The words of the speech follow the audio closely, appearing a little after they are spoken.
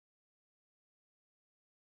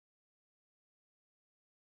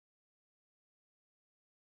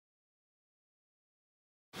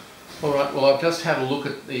All right. Well, I've just had a look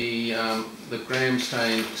at the gram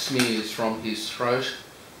stain smears from his throat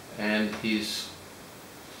and his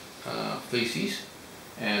feces,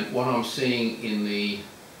 and what I'm seeing in the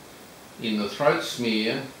throat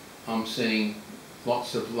smear, I'm seeing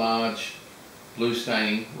lots of large blue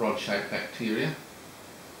staining rod-shaped bacteria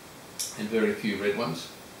and very few red ones.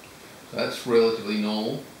 So that's relatively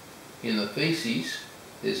normal. In the feces,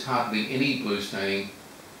 there's hardly any blue staining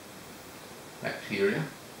bacteria.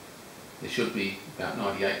 There should be about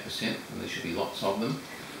 98%, and there should be lots of them.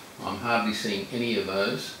 I'm hardly seeing any of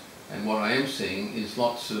those, and what I am seeing is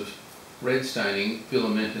lots of red staining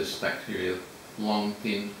filamentous bacteria, long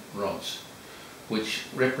thin rods, which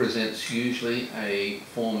represents usually a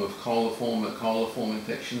form of coliform, a coliform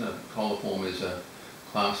infection. A coliform is a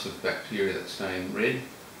class of bacteria that stain red,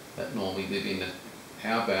 that normally live in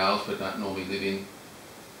our bowels but don't normally live in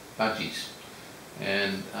budgies.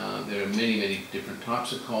 And there are many different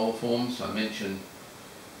types of coliforms. I mentioned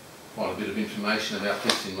quite a bit of information about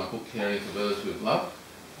this in my book, Caring for Birds with Love.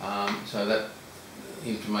 So that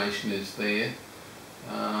information is there.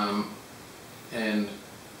 And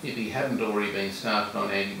if he hadn't already been started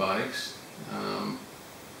on antibiotics,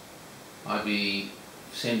 I'd be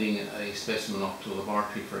sending a specimen off to the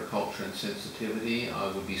laboratory for a culture and sensitivity.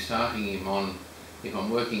 I would be starting him on, if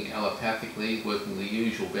I'm working allopathically, working the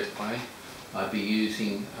usual vet way, I'd be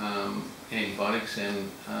using antibiotics,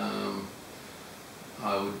 and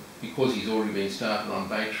I would, because he's already been started on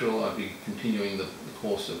Bactriol, I'd be continuing the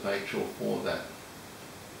course of Bactriol for that.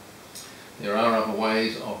 There are other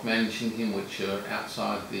ways of managing him which are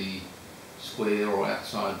outside the square or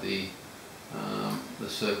outside the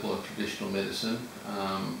circle of traditional medicine,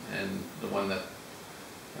 and the one that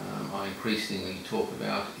I increasingly talk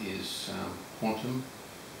about is quantum,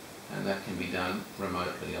 and that can be done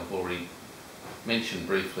remotely. I've already mentioned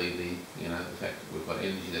briefly the fact that we've got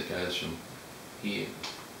energy that goes from here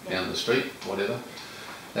down the street, whatever.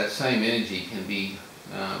 That same energy can be,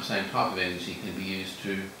 same type of energy can be used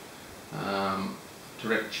to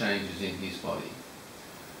direct changes in his body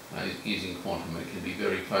using quantum. It can be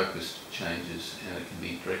very focused changes, and it can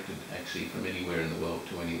be directed actually from anywhere in the world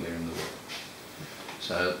to anywhere in the world.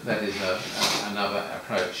 So that is another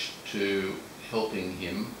approach to helping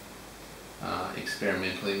him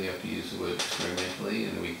experimentally. We have to use the word experimentally,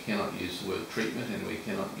 and we cannot use the word treatment, and we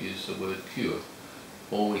cannot use the word cure.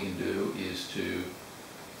 All we can do is to,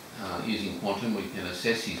 using quantum, we can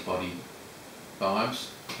assess his body vibes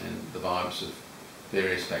and the vibes of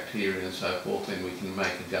various bacteria and so forth, and we can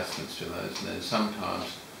make adjustments to those. And then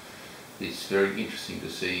sometimes it's very interesting to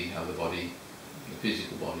see how the body, the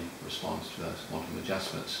physical body, responds to those quantum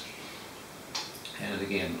adjustments. And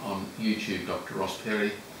again, on YouTube, Dr. Ross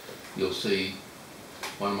Perry, you'll see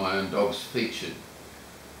one of my own dogs featured.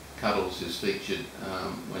 Cuddles is featured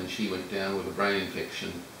when she went down with a brain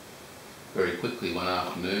infection very quickly one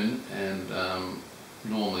afternoon, and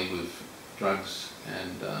normally with drugs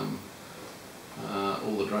and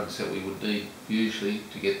all the drugs that we would need usually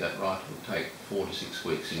to get that right would take 4 to 6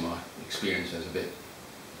 weeks in my experience as a vet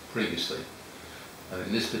previously. But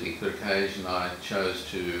in this particular occasion I chose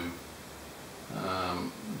to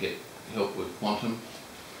get help with quantum,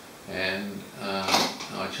 and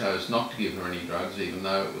I chose not to give her any drugs even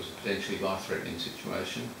though it was a potentially life-threatening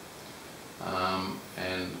situation,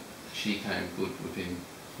 and she came good within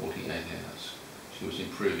 48 hours. She was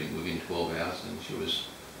improving within 12 hours, and she was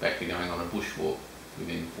back to going on a bushwalk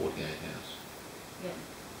within 48 hours.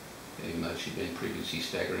 Yeah. Even though she'd been previously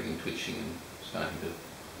staggering and twitching and starting to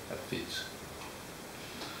have fits.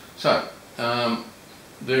 So,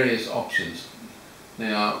 various options.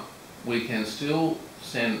 Now, we can still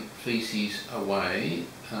send feces away,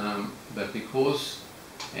 but because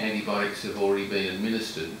antibiotics have already been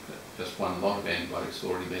administered, just one lot of antibiotics have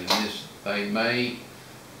already been administered, they may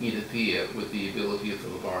interfere with the ability of the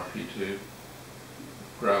laboratory to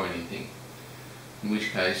grow anything, in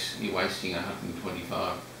which case you're wasting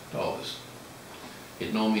 $125.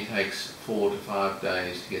 It normally takes 4 to 5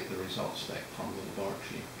 days to get the results back from the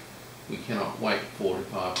laboratory. We cannot wait 4 to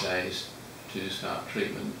 5 days to start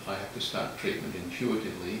treatment. I have to start treatment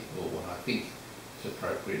intuitively, or what I think is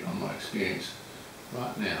appropriate on my experience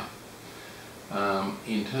right now.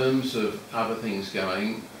 In terms of other things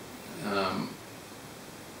going,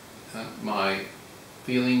 my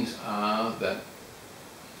feelings are that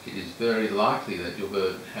it is very likely that your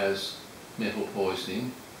bird has metal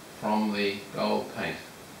poisoning from the gold paint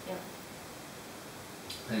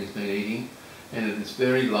that he's been eating, and it is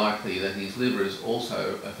very likely that his liver is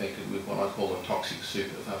also affected with what I call a toxic soup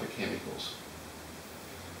of other chemicals.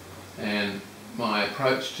 And my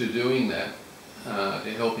approach to doing that,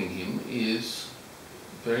 to helping him, is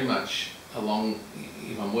very much along,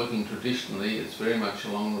 if I'm working traditionally, it's very much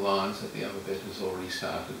along the lines that the other vet has already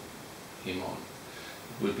started him on.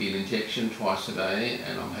 It would be an injection twice a day,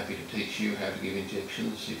 and I'm happy to teach you how to give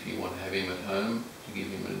injections if you want to have him at home, to give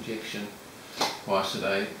him an injection twice a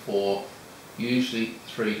day for usually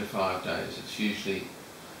 3 to 5 days. It's usually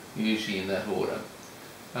in that order.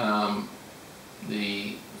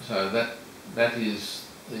 So that is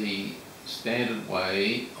the standard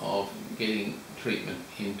way of getting treatment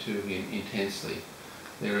into him intensely.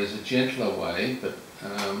 There is a gentler way, but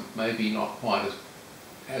maybe not quite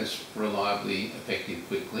as reliably effective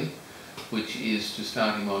quickly, which is to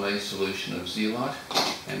start him on a solution of zeolite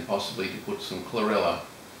and possibly to put some chlorella,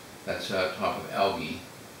 that's a type of algae,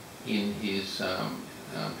 in his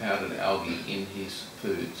powdered algae in his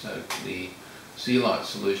food. So the zeolite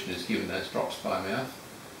solution is given as drops by mouth,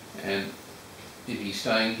 and if he's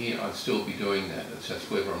staying here, I'd still be doing that. It's just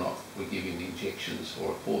whether or not we give him injections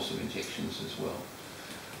or a course of injections as well.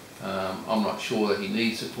 I'm not sure that he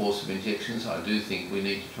needs a course of injections. I do think we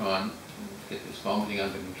need to try and get this vomiting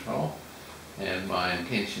under control, and my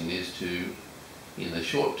intention is to, in the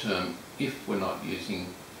short term, if we're not using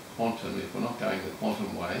quantum, if we're not going the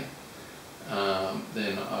quantum way,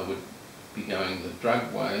 then I would be going the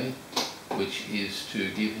drug way, which is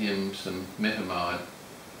to give him some metamide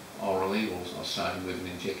orally, or I'll start him with an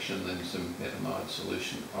injection, then some metamide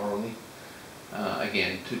solution orally,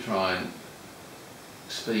 again to try and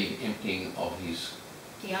speed emptying of his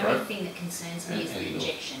The throat. only thing that concerns me is the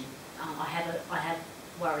injection. I have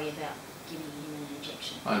worry about giving him an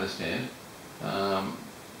injection. I understand.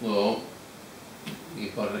 Well,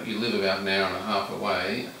 you live about an hour and a half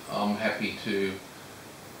away. I'm happy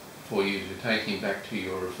for you to take him back to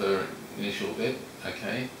your initial vet,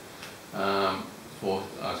 okay? I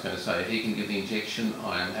was going to say, he can give the injection.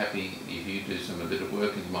 I am happy if you do a bit of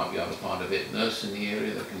work, and you might be able to find a vet nurse in the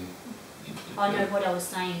area that can. I know what I was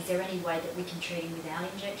saying. Is there any way that we can treat him without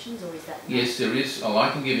injections, or is that? Yes, there is. Oh, I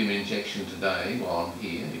can give him an injection today while I'm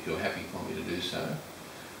here, if you're happy for me to do so.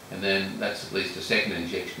 And then that's at least a second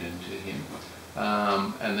injection into him.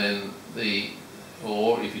 And then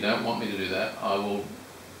or if you don't want me to do that, I will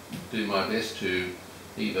do my best to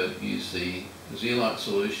either use the zeolite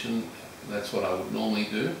solution. That's what I would normally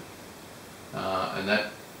do, and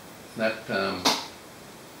that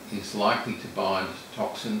is likely to bind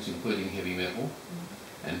toxins, including heavy metal,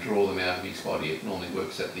 and draw them out of his body. It normally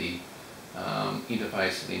works at the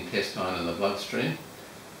interface of the intestine and the bloodstream.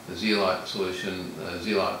 The zeolite solution,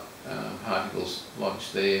 zeolite particles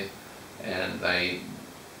lodge there, and they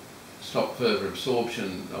stop further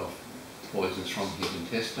absorption of poisons from his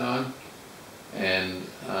intestine, and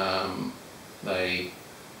they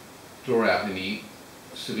draw out any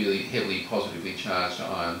heavily positively charged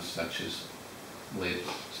ions such as lead,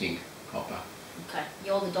 zinc, copper. Okay,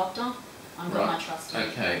 you're the doctor. I've got my trust in you.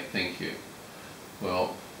 Okay, thank you.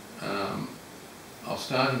 Well, I'll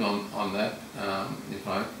start him on that. If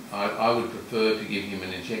I would prefer to give him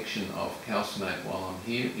an injection of calcinate while I'm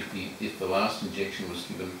here. If the last injection was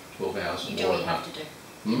given 12 hours or more. You do what you have to do.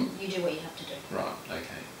 Hmm? You do what you have to do. Right.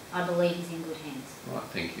 Okay. I believe he's in good hands. Right.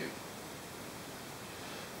 Thank you.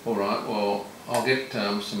 All right. Well, I'll get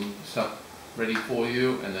some stuff ready for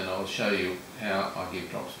you, and then I'll show you how I give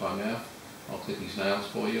drops by mouth. I'll clip his nails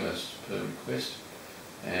for you as per request,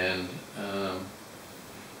 and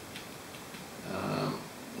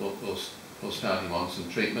we'll start him on some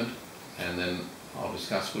treatment, and then I'll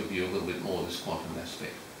discuss with you a little bit more this quantum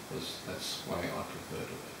aspect, because that's the way I prefer to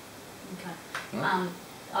do. Okay. Right?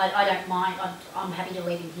 I don't mind. I'm happy to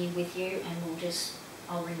leave him here with you, and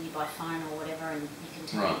I'll ring you by phone or whatever, and you can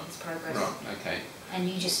tell me his progress. Right. Okay. And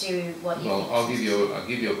you just do what you think. Well, I'll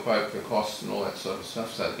give you a quote for costs and all that sort of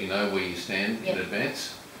stuff, so that you know where you stand in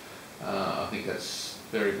advance. I think that's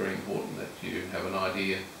very, very important that you have an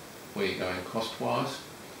idea where you're going cost-wise.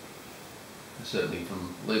 Certainly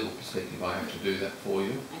from a legal perspective, I have to do that for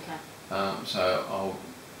you. Okay. So I'll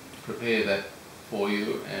prepare that for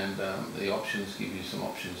you, and the options, give you some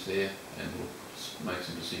options there, and we'll make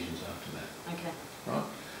some decisions after that. Okay. Right?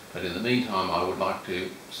 But in the meantime, I would like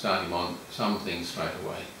to start him on some things straight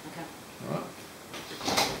away. Okay. All right?